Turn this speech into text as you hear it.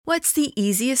What's the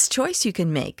easiest choice you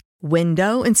can make?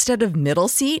 Window instead of middle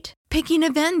seat? Picking a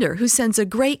vendor who sends a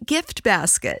great gift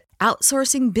basket?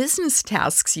 Outsourcing business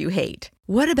tasks you hate?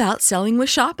 What about selling with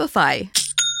Shopify?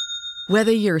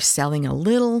 Whether you're selling a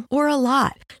little or a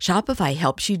lot, Shopify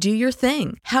helps you do your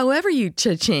thing, however you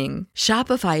cha-ching.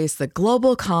 Shopify is the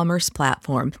global commerce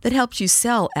platform that helps you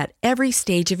sell at every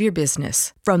stage of your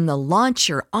business. From the launch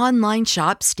your online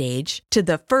shop stage to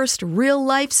the first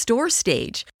real-life store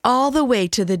stage, all the way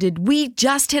to the did we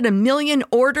just hit a million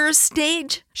orders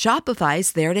stage.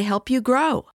 Shopify's there to help you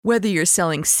grow. Whether you're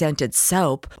selling scented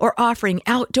soap or offering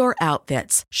outdoor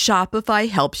outfits, Shopify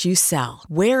helps you sell.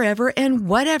 Wherever and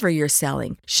whatever you're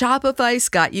selling, Shopify's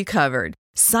got you covered.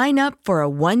 Sign up for a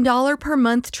 $1 per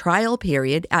month trial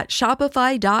period at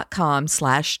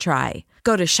shopify.com/try.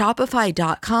 Go to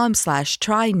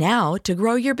shopify.com/try now to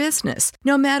grow your business,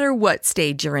 no matter what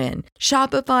stage you're in.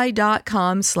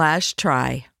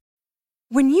 Shopify.com/try.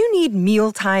 When you need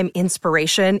mealtime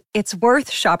inspiration, it's worth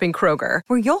shopping Kroger,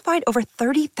 where you'll find over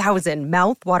 30,000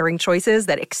 mouth-watering choices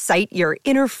that excite your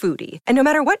inner foodie. And no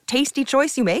matter what tasty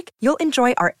choice you make, you'll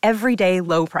enjoy our everyday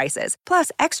low prices,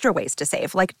 plus extra ways to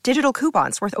save, like digital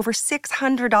coupons worth over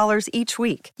 $600 each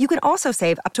week. You can also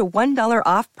save up to $1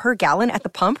 off per gallon at the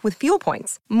pump with fuel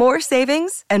points. More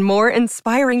savings and more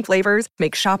inspiring flavors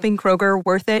make shopping Kroger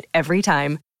worth it every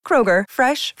time. Kroger,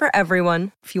 fresh for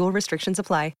everyone. Fuel restrictions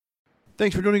apply.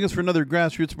 Thanks for joining us for another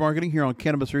Grassroots Marketing here on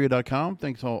CannabisRadio.com.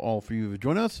 Thanks all for you for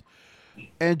joining us.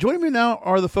 And joining me now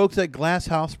are the folks at Glass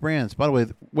House Brands. By the way,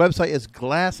 the website is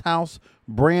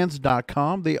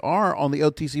glasshousebrands.com. They are on the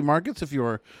OTC markets if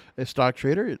you're a stock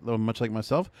trader, much like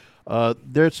myself.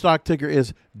 Their stock ticker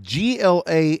is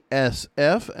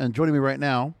GLASF. And joining me right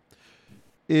now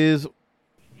is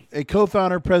a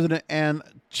co-founder, president, and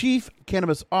chief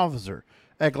cannabis officer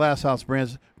at Glass House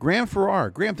Brands, Graham Farrar.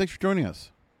 Graham, thanks for joining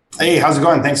us. Hey, how's it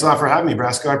going? Thanks a lot for having me,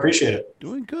 Brasco. I appreciate it.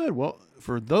 Doing good. Well,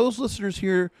 for those listeners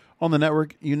here on the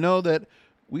network, you know that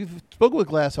we've spoken with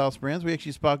Glass House Brands. We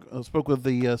actually spoke with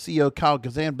the CEO, Kyle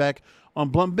Kazan, back on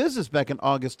Blunt Business back in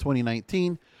August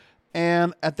 2019.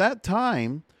 And at that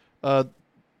time, the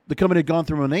company had gone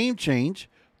through a name change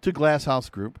to Glass House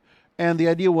Group. And the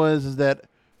idea was that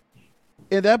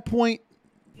at that point,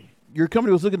 your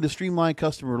company was looking to streamline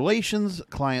customer relations,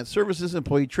 client services,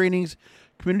 employee trainings,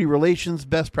 community relations,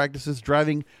 best practices,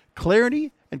 driving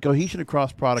clarity and cohesion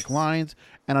across product lines,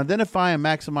 and identify and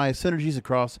maximize synergies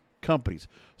across companies.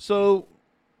 So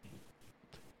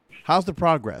how's the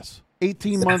progress?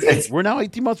 18 months. We're now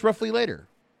 18 months roughly later.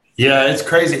 Yeah, it's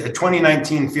crazy.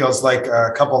 2019 feels like a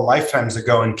couple of lifetimes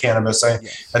ago in cannabis. I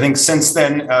think since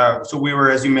then, so we were,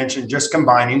 as you mentioned, just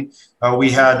combining. We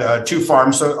had two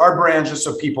farms. So our brands, just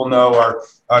so people know, are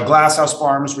Glass House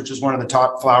Farms, which is one of the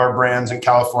top flower brands in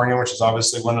California, which is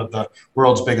obviously one of the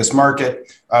world's biggest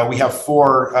market. We have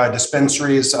 4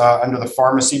 dispensaries under the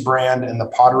Pharmacy brand and the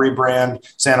Pottery brand,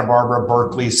 Santa Barbara,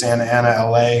 Berkeley, Santa Ana,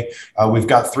 LA. We've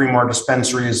got 3 more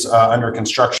dispensaries under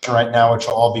construction right now, which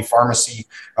will all be pharmacy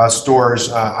stores.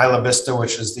 Isla Vista,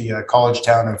 which is the college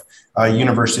town of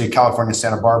University of California,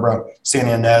 Santa Barbara, San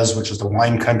Ynez, which is the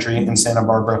wine country in Santa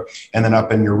Barbara, and then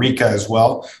up in Eureka as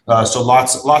well. So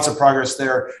lots of progress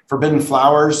there. Forbidden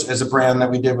Flowers is a brand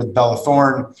that we did with Bella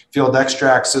Thorne. Field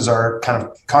Extracts is our kind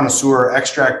of connoisseur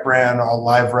extract brand, all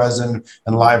live resin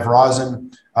and live rosin.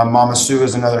 Mama Sue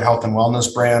is another health and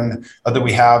wellness brand that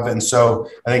we have. And so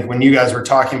I think when you guys were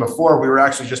talking before, we were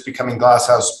actually just becoming Glass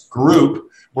House Group,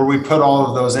 where we put all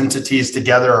of those entities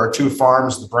together, our 2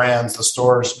 farms, the brands, the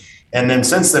stores. And then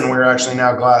since then, we're actually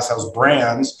now Glass House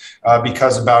Brands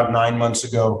because about 9 months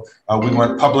ago, we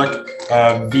went public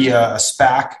via a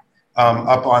SPAC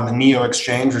up on the NEO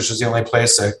Exchange, which is the only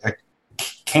place a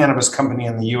cannabis company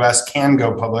in the U.S. can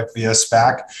go public via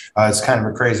SPAC. It's kind of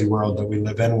a crazy world that we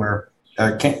live in where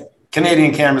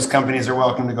Canadian cannabis companies are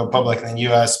welcome to go public in the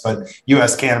U.S., but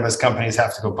U.S. cannabis companies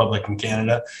have to go public in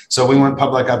Canada. So we went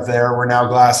public up there. We're now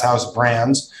Glass House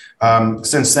Brands.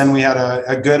 Since then, we had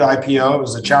a good IPO. It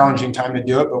was a challenging time to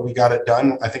do it, but we got it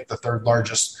done. I think the 3rd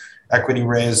largest equity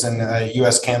raise in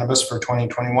U.S. cannabis for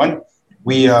 2021.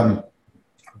 We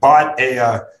bought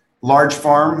a large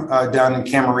farm down in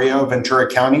Camarillo, Ventura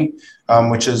County,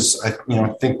 which is, I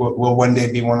think will one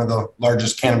day be one of the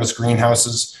largest cannabis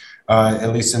greenhouses,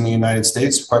 at least in the United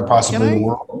States, quite possibly in the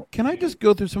world. Can I just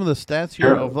go through some of the stats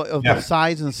here of the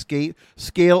size and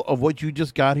scale of what you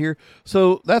just got here?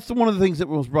 So that's one of the things that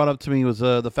was brought up to me was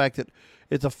the fact that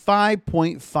it's a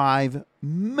 5.5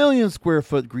 million square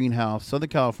foot greenhouse, Southern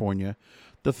California.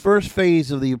 The first phase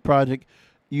of the project,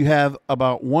 you have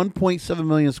about 1.7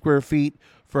 million square feet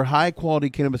for high-quality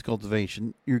cannabis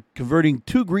cultivation. You're converting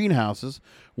 2 greenhouses.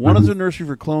 One is a nursery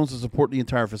for clones to support the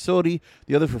entire facility.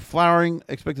 The other for flowering,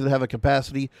 expected to have a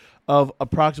capacity of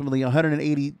approximately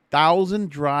 180,000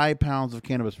 dry pounds of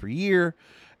cannabis per year,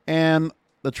 and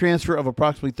the transfer of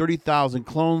approximately 30,000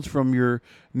 clones from your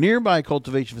nearby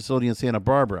cultivation facility in Santa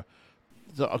Barbara.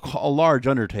 It's a large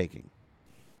undertaking.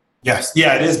 Yes.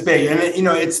 Yeah, it is big. And,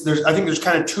 I think there's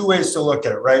kind of 2 ways to look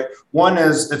at it, right? One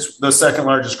is it's the second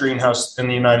largest greenhouse in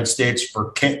the United States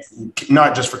for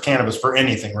not just for cannabis, for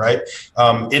anything, right?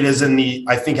 It is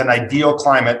I think, an ideal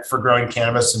climate for growing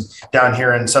cannabis. And down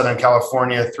here in Southern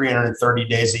California, 330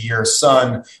 days a year of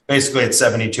sun, basically it's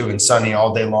 72 and sunny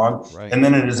all day long. Right. And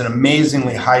then it is an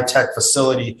amazingly high-tech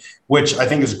facility, which I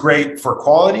think is great for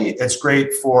quality. It's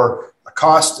great for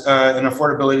cost and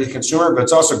affordability to the consumer, but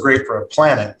it's also great for a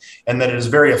planet, and that it is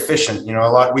very efficient.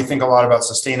 We think a lot about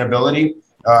sustainability.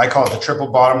 I call it the triple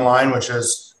bottom line, which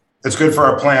is it's good for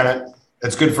our planet,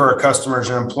 it's good for our customers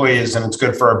and employees, and it's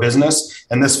good for our business.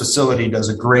 And this facility does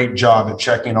a great job at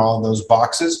checking all of those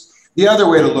boxes. The other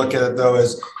way to look at it, though,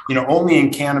 is only in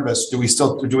cannabis do we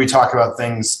talk about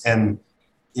things in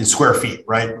square feet,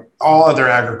 right? All other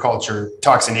agriculture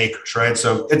talks in acres, right?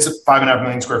 So it's 5.5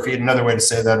 million square feet. Another way to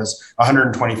say that is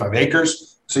 125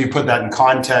 acres. So you put that in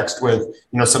context with,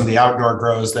 some of the outdoor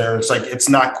grows there. It's like, it's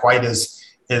not quite as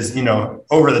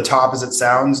over the top as it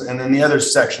sounds. And then the other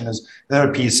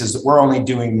piece is that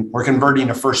we're converting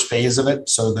a first phase of it.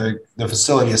 So the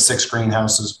facility has 6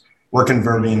 greenhouses. We're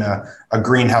converting a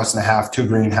greenhouse and a half, 2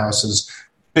 greenhouses.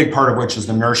 Big part of which is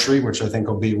the nursery, which I think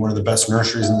will be one of the best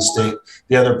nurseries in the state.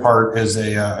 The other part is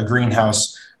a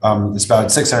greenhouse. It's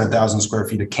about 600,000 square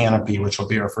feet of canopy, which will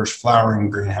be our first flowering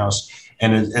greenhouse.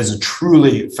 And it is a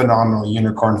truly phenomenal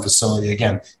unicorn facility.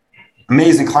 Again,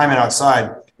 amazing climate outside.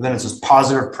 And then it's this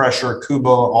positive pressure, Kubo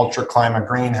ultra climate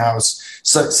greenhouse,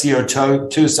 CO2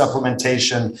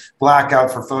 supplementation,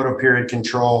 blackout for photoperiod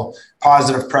control,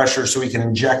 positive pressure so we can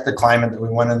inject the climate that we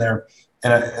want in there.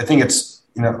 And I think it's,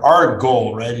 our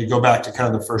goal, right? You go back to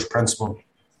kind of the first principle.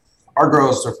 Our goal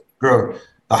is to grow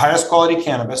the highest quality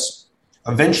cannabis,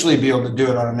 eventually be able to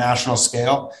do it on a national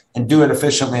scale and do it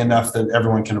efficiently enough that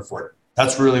everyone can afford it.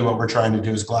 That's really what we're trying to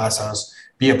do as Glass House,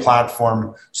 be a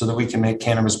platform so that we can make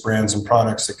cannabis brands and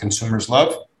products that consumers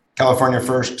love. California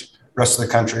first, rest of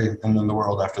the country, and then the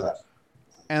world after that.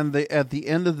 And at the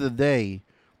end of the day,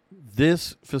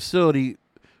 this facility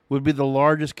would be the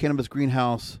largest cannabis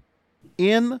greenhouse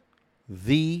in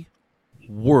the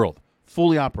world,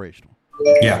 fully operational.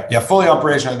 Yeah, fully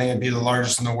operational. I think it'd be the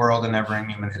largest in the world and ever in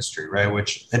human history, right?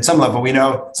 Which at some level we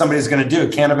know somebody's going to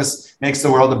do. Cannabis makes the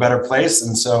world a better place.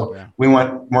 And so we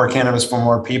want more cannabis for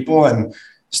more people, and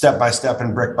step by step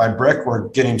and brick by brick, we're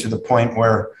getting to the point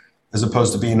where, as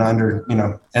opposed to being under,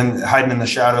 and hiding in the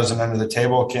shadows and under the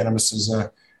table, cannabis is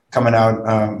coming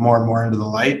out more and more into the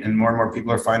light, and more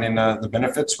people are finding the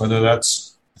benefits, whether that's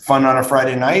fun on a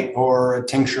Friday night or a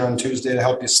tincture on Tuesday to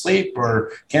help you sleep,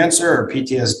 or cancer or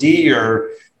PTSD or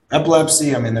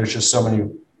epilepsy. I mean, there's just so many.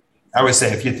 I always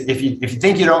say, if you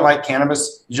think you don't like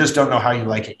cannabis, you just don't know how you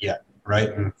like it yet, right?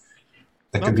 And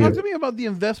talk to me about the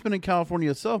investment in California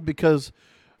itself, because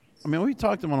we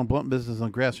talked about on Blunt Business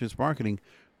on Grassroots Marketing,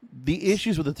 the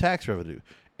issues with the tax revenue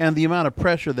and the amount of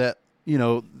pressure that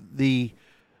the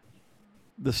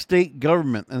state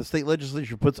government and the state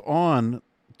legislature puts on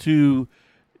to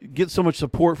get so much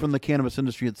support from the cannabis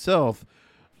industry itself.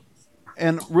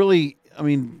 And really,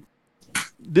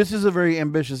 this is a very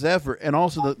ambitious effort, and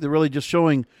also they're really just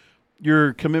showing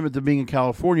your commitment to being in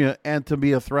California and to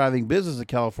be a thriving business in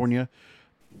California.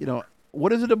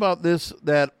 What is it about this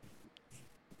that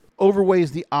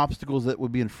overweighs the obstacles that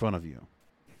would be in front of you?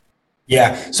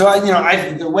 Yeah. So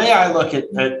the way I look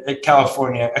at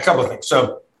California, a couple of things.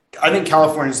 So I think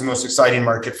California is the most exciting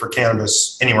market for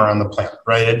cannabis anywhere on the planet,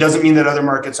 right? It doesn't mean that other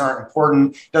markets aren't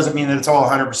important. It doesn't mean that it's all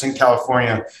 100%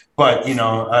 California, but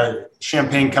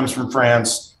champagne comes from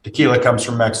France, tequila comes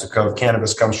from Mexico,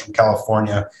 cannabis comes from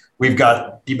California. We've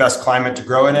got the best climate to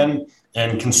grow it in,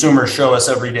 and consumers show us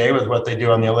every day with what they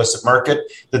do on the illicit market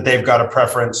that they've got a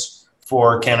preference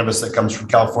for cannabis that comes from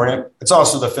California. It's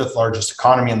also the 5th largest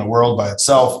economy in the world by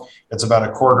itself. It's about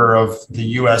a quarter of the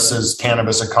U.S.'s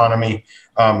cannabis economy.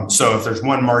 So if there's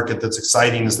one market that's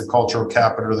exciting, is the cultural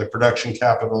capital, the production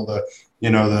capital,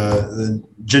 the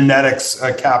genetics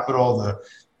capital,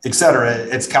 et cetera,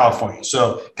 it's California.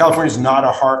 So California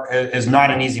is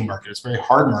not an easy market. It's a very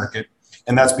hard market.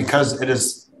 And that's because it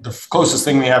is the closest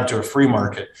thing we have to a free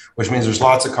market, which means there's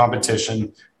lots of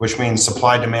competition, which means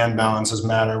supply demand balances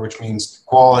matter, which means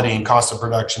quality and cost of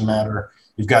production matter.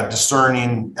 You've got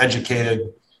discerning,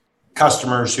 educated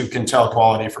customers who can tell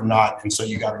quality from not, and so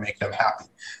you got to make them happy.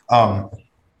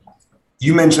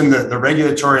 You mentioned the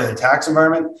regulatory and the tax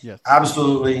environment. Yes.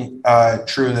 Absolutely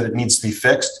true that it needs to be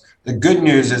fixed. The good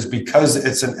news is because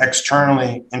it's an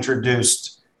externally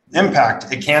introduced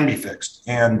impact, it can be fixed.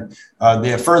 And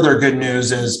the further good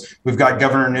news is we've got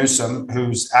Governor Newsom,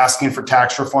 who's asking for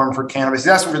tax reform for cannabis.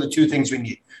 He's asking for the two things we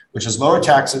need, which is lower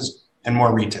taxes and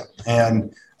more retail.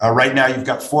 And right now you've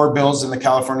got 4 bills in the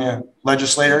California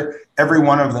legislature. Every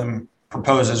one of them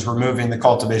proposes removing the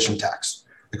cultivation tax.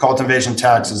 The cultivation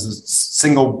tax is the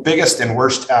single biggest and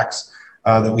worst tax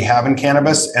that we have in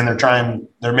cannabis, and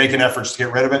they're making efforts to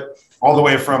get rid of it, all the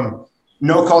way from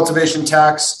no cultivation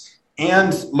tax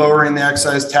and lowering the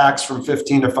excise tax from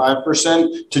 15 to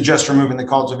 5% to just removing the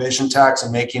cultivation tax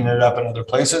and making it up in other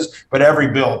places. But every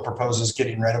bill proposes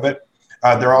getting rid of it.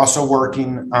 They're also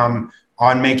working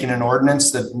on making an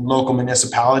ordinance that local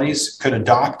municipalities could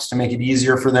adopt to make it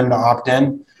easier for them to opt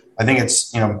in. I think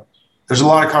it's, there's a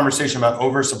lot of conversation about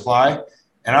oversupply,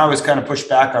 and I always kind of push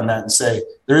back on that and say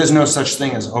there is no such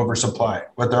thing as oversupply.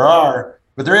 What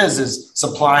there is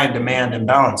supply and demand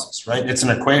imbalances, right? It's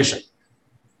an equation.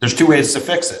 There's 2 ways to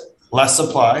fix it: less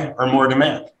supply or more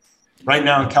demand. Right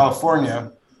now in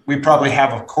California, we probably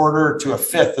have a quarter to a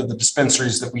fifth of the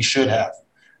dispensaries that we should have,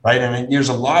 right? And there's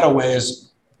a lot of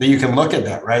ways that you can look at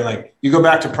that, right? Like you go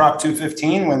back to Prop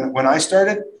 215 when I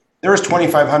started, there was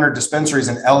 2,500 dispensaries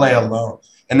in LA alone,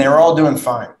 and they were all doing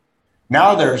fine.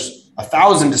 Now there's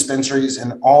 1,000 dispensaries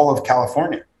in all of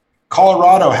California.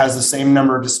 Colorado has the same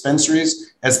number of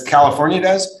dispensaries as California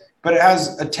does, but it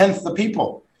has 1/10 the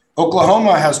people.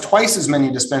 Oklahoma has twice as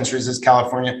many dispensaries as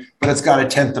California, but it's got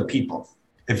 1/10 the people.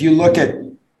 If you look at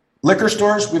liquor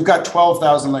stores, we've got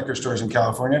 12,000 liquor stores in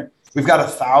California. We've got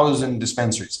 1,000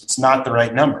 dispensaries. It's not the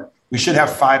right number. We should have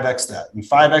 5x that, and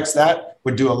 5x that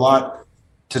would do a lot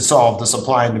to solve the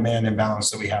supply and demand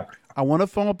imbalance that we have. I want to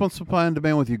follow up on supply and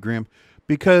demand with you, Graham,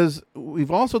 because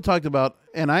we've also talked about,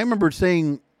 and I remember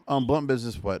saying on Blunt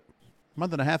Business, a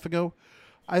month and a half ago,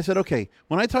 I said, okay,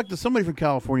 when I talked to somebody from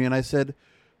California and I said,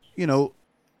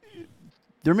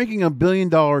 they're making $1 billion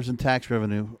in tax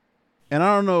revenue, and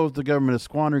I don't know if the government is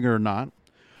squandering it or not,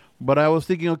 but I was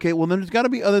thinking, okay, well, then there's got to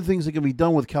be other things that can be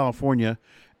done with California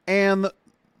and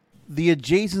the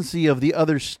adjacency of the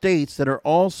other states that are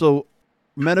also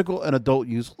medical and adult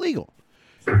use legal.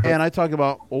 And I talked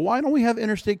about, well, why don't we have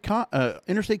interstate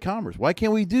commerce? Why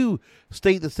can't we do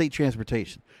state-to-state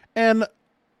transportation? And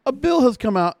a bill has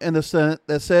come out in the Senate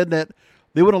that said that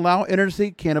they would allow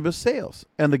interstate cannabis sales,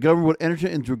 and the government would enter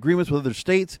into agreements with other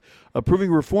states, approving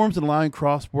reforms and allowing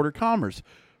cross-border commerce.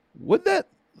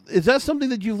 Is that something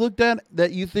that you've looked at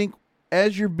that you think,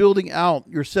 as you're building out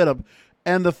your setup,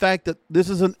 and the fact that this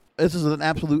is an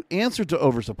absolute answer to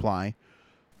oversupply?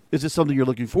 Is this something you're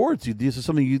looking forward to? Is this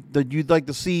something that you'd like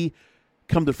to see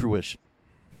come to fruition?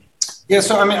 Yeah,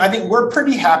 so I think we're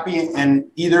pretty happy in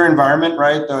either environment,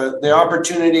 right? The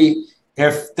opportunity,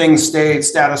 if things stay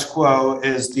status quo,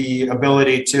 is the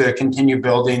ability to continue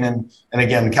building. And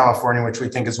again, California, which we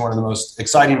think is one of the most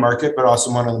exciting market, but also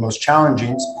one of the most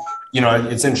challenging.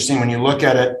 It's interesting when you look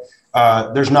at it,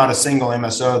 there's not a single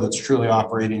MSO that's truly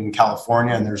operating in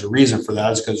California. And there's a reason for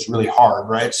that, is because it's really hard,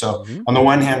 right? So on the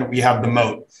one hand, we have the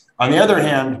moat. On the other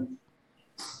hand,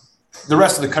 the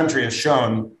rest of the country has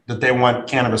shown that they want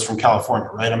cannabis from California,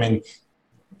 right?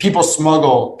 People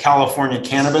smuggle California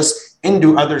cannabis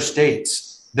into other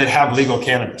states that have legal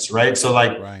cannabis, right? So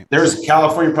There's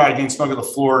California product being smuggled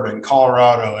to Florida and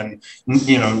Colorado and,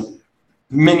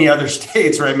 many other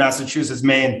states, right? Massachusetts,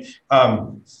 Maine.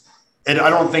 And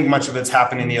I don't think much of it's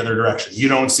happening the other direction. You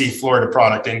don't see Florida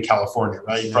product in California,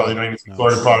 right? You probably don't even see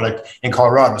Florida product in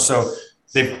Colorado. So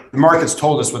the market's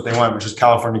told us what they want, which is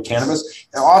California cannabis.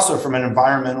 And also from an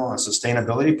environmental and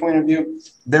sustainability point of view,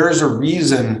 there is a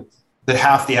reason that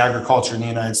half the agriculture in the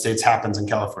United States happens in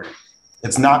California.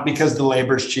 It's not because the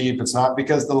labor's cheap. It's not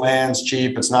because the land's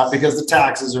cheap. It's not because the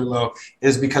taxes are low. It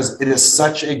is because it is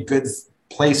such a good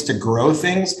place to grow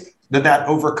things that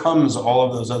overcomes all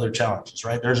of those other challenges,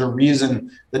 right? There's a reason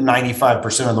that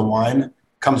 95% of the wine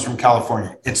comes from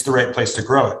California. It's the right place to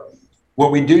grow it.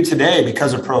 What we do today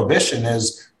because of prohibition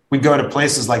is we go to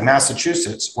places like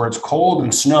Massachusetts where it's cold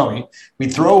and snowy. We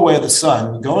throw away the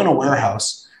sun, we go in a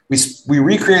warehouse, we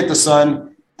recreate the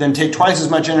sun, then take twice as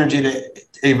much energy to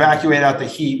evacuate out the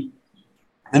heat.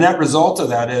 The net result of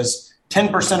that is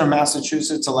 10% of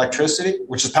Massachusetts electricity,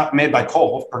 which is made by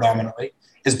coal predominantly,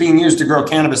 is being used to grow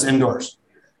cannabis indoors.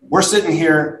 We're sitting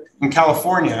here in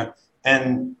California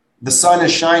and the sun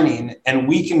is shining and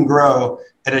we can grow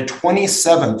at a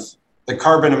 27th the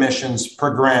carbon emissions per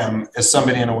gram as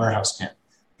somebody in a warehouse can.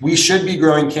 we should be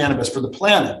growing cannabis for the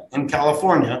planet in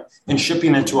California and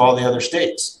shipping it to all the other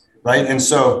states, right? And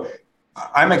so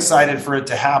I'm excited for it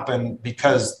to happen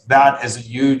because that is a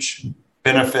huge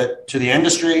benefit to the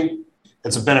industry.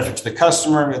 It's a benefit to the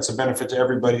customer. It's a benefit to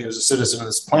everybody who's a citizen of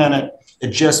this planet. It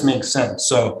just makes sense.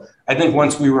 So I think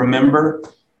once we remember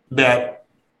that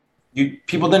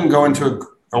people didn't go into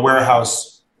a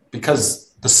warehouse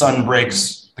because the sun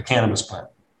breaks the cannabis plant.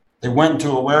 They went to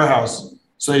a warehouse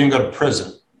so they didn't go to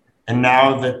prison. And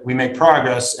now that we make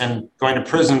progress and going to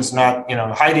prison's not,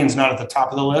 hiding's not at the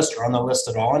top of the list or on the list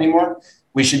at all anymore,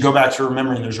 we should go back to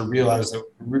remembering there's a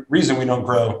reason we don't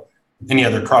grow any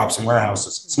other crops in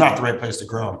warehouses. It's not the right place to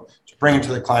grow them. So bring it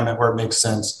to the climate where it makes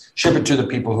sense. Ship it to the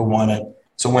people who want it.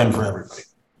 It's a win for everybody.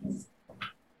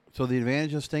 So the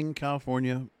advantage of staying in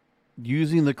California,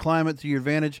 using the climate to your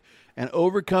advantage, and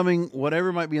overcoming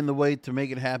whatever might be in the way to make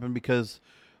it happen, because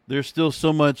there's still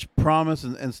so much promise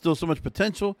and still so much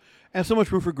potential and so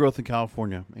much room for growth in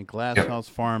California. And Glass House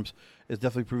Farms is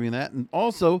definitely proving that. And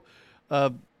also,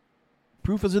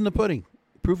 proof is in the pudding.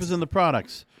 Proof is in the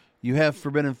products. You have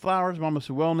Forbidden Flowers, Mama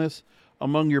Sue Wellness,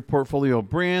 among your portfolio of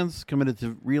brands committed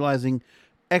to realizing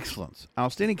excellence.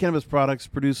 Outstanding cannabis products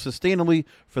produced sustainably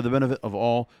for the benefit of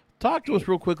all. Talk to us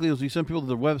real quickly as we send people to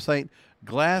the website,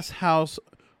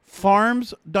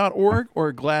 glasshousefarms.org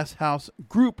or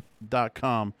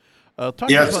glasshousegroup.com. Talk to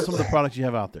us about some of the products you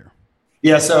have out there.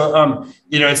 Yeah, so,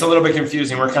 it's a little bit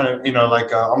confusing. We're kind of,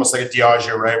 almost like a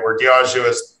Diageo, right? Where Diageo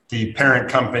is the parent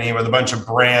company with a bunch of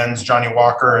brands, Johnny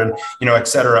Walker and, et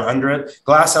cetera, under it.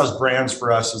 Glasshouse Brands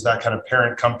for us is that kind of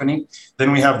parent company.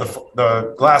 Then we have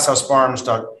the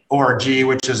glasshousefarms.org,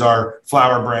 which is our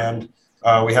flower brand.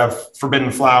 We have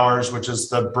Forbidden Flowers, which is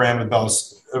the brand with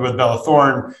Bella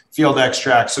Thorne, Field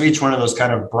Extract. So each one of those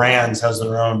kind of brands has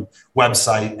their own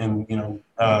website and,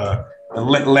 a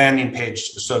landing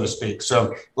page, so to speak.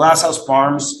 So Glasshouse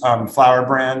Farms flower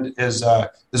brand is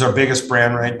our biggest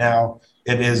brand right now.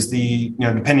 It is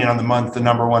depending on the month, the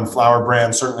number one flower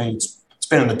brand. Certainly it's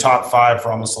been in the top 5 for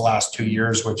almost the last 2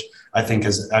 years, which I think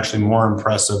is actually more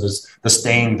impressive, is the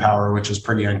staying power, which is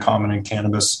pretty uncommon in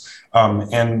cannabis.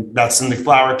 And that's in the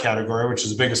flower category, which is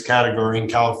the biggest category in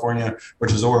California,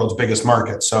 which is the world's biggest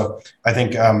market. So I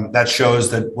think that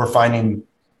shows that we're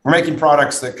making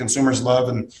products that consumers love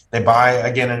and they buy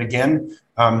again and again,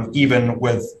 even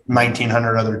with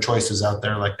 1,900 other choices out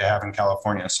there like they have in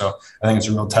California. So I think it's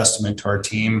a real testament to our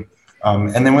team.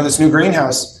 And then with this new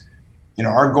greenhouse,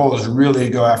 our goal is really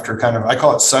to go after I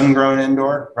call it sun-grown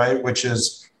indoor, right? Which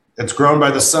is, it's grown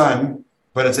by the sun,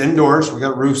 but it's indoors. We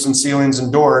got roofs and ceilings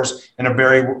and doors in a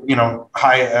very,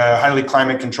 highly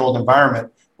climate-controlled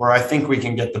environment where I think we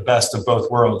can get the best of both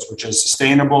worlds, which is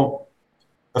sustainable,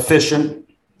 efficient,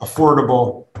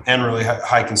 affordable, and really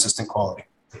high consistent quality.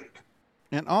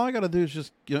 And all I got to do is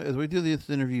just, as we do this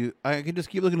interview, I can just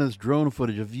keep looking at this drone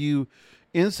footage of you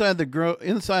inside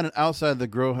and outside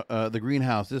the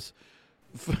greenhouse.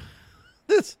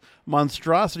 This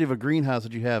monstrosity of a greenhouse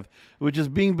that you have, which is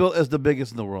being built as the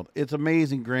biggest in the world. It's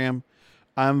amazing, Graham.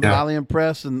 I'm highly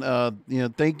impressed, and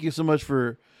thank you so much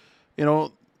for,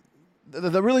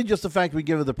 really just the fact we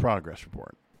give it the progress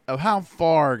report of how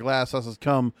far Glass House has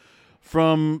come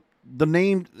from the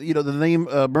name,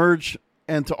 merge,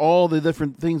 and to all the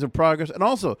different things of progress, and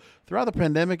also throughout the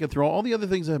pandemic and through all the other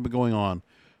things that have been going on,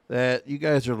 that you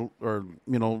guys are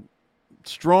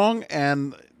strong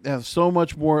and have so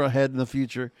much more ahead in the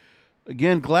future.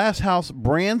 Again,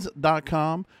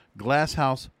 glasshouseBrands.com,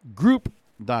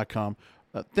 glasshousegroup.com.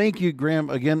 Thank you, Graham,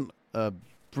 again,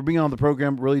 for being on the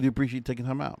program. Really do appreciate taking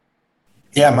time out.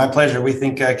 Yeah, my pleasure. We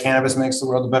think cannabis makes the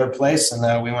world a better place, and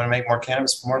we want to make more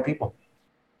cannabis for more people.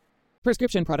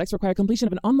 Prescription products require completion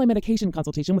of an online medication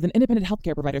consultation with an independent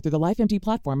healthcare provider through the LifeMD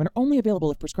platform and are only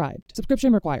available if prescribed.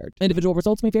 Subscription required. Individual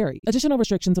results may vary. Additional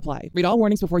restrictions apply. Read all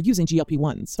warnings before using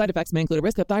GLP-1s. Side effects may include a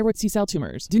risk of thyroid C-cell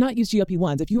tumors. Do not use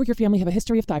GLP-1s if you or your family have a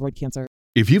history of thyroid cancer.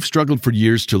 If you've struggled for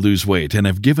years to lose weight and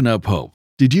have given up hope,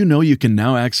 did you know you can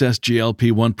now access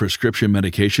GLP-1 prescription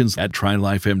medications at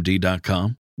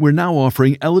TryLifeMD.com? We're now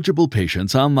offering eligible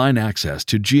patients online access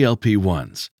to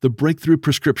GLP-1s, the breakthrough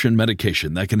prescription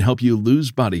medication that can help you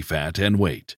lose body fat and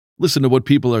weight. Listen to what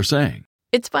people are saying.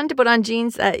 It's fun to put on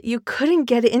jeans that you couldn't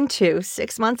get into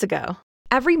 6 months ago.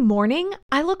 Every morning,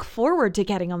 I look forward to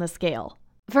getting on the scale.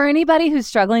 For anybody who's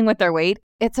struggling with their weight,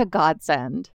 it's a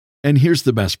godsend. And here's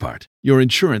the best part. Your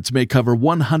insurance may cover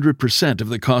 100% of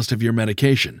the cost of your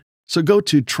medication. So go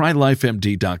to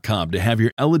TryLifeMD.com to have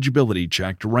your eligibility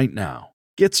checked right now.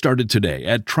 Get started today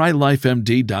at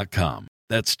TryLifeMD.com.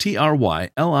 That's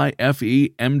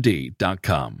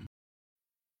TryLifeMD.com.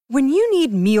 When you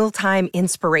need mealtime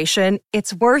inspiration,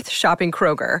 it's worth shopping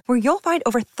Kroger, where you'll find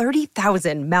over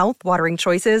 30,000 mouth-watering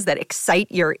choices that excite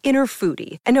your inner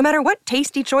foodie. And no matter what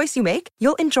tasty choice you make,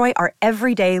 you'll enjoy our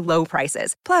everyday low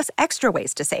prices, plus extra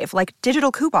ways to save, like digital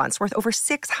coupons worth over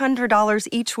 $600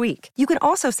 each week. You can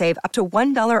also save up to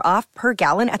 $1 off per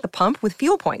gallon at the pump with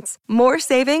fuel points. More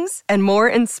savings and more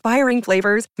inspiring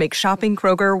flavors make shopping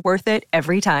Kroger worth it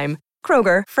every time.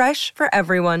 Kroger, fresh for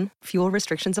everyone. Fuel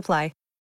restrictions apply.